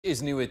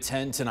Is new at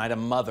 10 tonight. A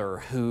mother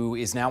who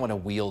is now in a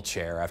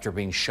wheelchair after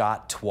being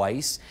shot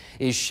twice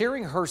is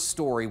sharing her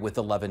story with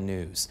 11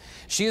 News.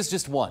 She is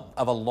just one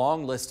of a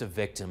long list of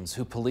victims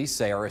who police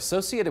say are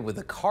associated with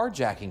a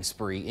carjacking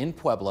spree in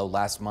Pueblo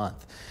last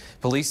month.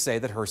 Police say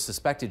that her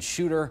suspected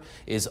shooter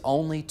is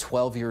only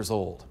 12 years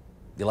old.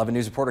 The 11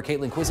 News reporter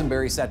Caitlin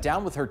Quisenberry sat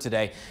down with her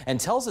today and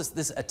tells us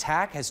this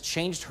attack has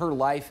changed her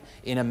life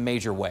in a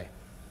major way.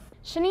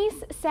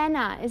 Shanice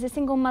Sena is a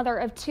single mother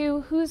of two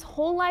whose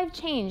whole life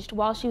changed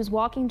while she was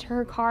walking to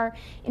her car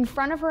in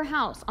front of her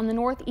house on the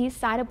northeast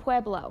side of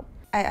Pueblo.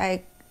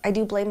 I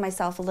do blame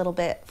myself a little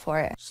bit for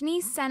it.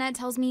 Shanice Sena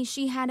tells me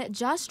she had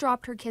just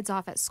dropped her kids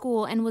off at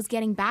school and was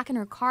getting back in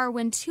her car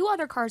when two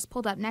other cars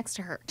pulled up next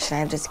to her. Should I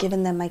have just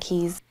given them my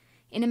keys?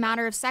 In a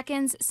matter of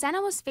seconds,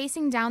 Sena was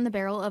facing down the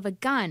barrel of a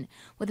gun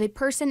with a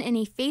person in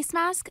a face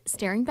mask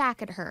staring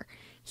back at her.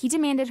 He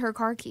demanded her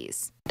car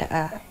keys.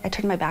 I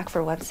turned my back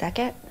for 1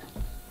 second.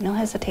 No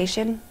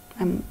hesitation.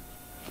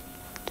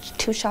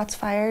 Two shots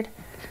fired.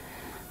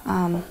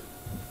 I'm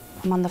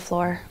on the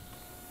floor.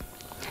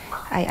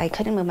 I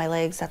couldn't move my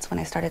legs. That's when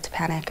I started to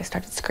panic. I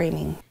started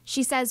screaming.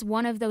 She says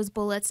one of those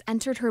bullets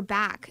entered her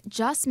back,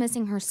 just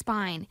missing her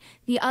spine.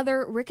 The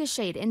other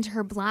ricocheted into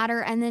her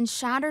bladder and then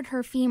shattered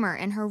her femur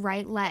and her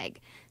right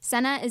leg.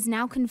 Sena is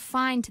now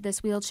confined to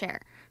this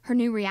wheelchair. Her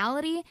new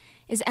reality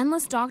is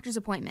endless doctor's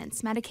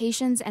appointments,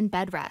 medications, and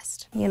bed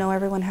rest. You know,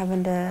 everyone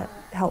having to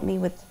help me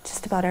with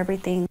just about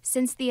everything.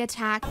 Since the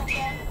attack,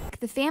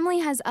 the family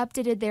has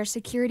updated their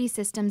security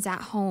systems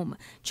at home,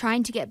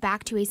 trying to get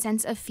back to a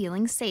sense of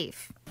feeling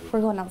safe.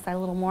 We're going outside a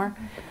little more,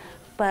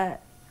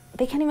 but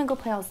they can't even go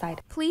play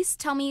outside. Police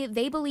tell me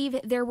they believe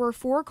there were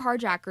 4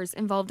 carjackers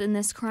involved in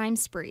this crime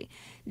spree.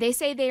 They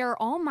say they are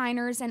all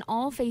minors and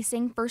all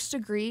facing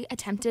first-degree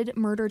attempted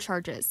murder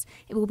charges.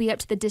 It will be up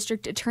to the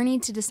district attorney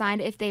to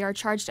decide if they are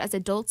charged as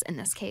adults in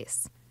this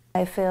case.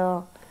 I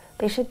feel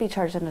they should be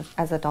charged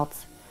as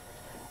adults,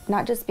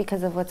 not just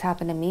because of what's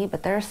happened to me,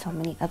 but there are so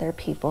many other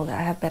people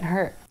that have been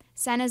hurt.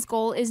 Sena's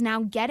goal is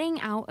now getting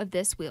out of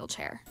this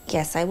wheelchair.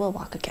 Yes, I will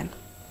walk again.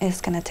 It's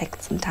going to take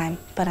some time,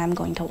 but I'm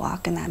going to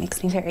walk, and that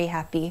makes me very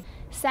happy.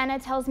 Sena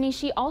tells me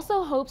she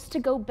also hopes to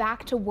go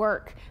back to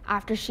work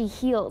after she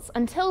heals.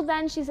 Until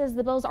then, she says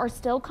the bills are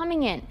still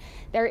coming in.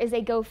 There is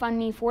a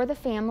GoFundMe for the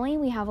family.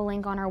 We have a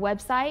link on our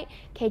website,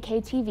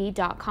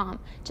 kktv.com.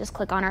 Just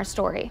click on our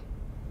story.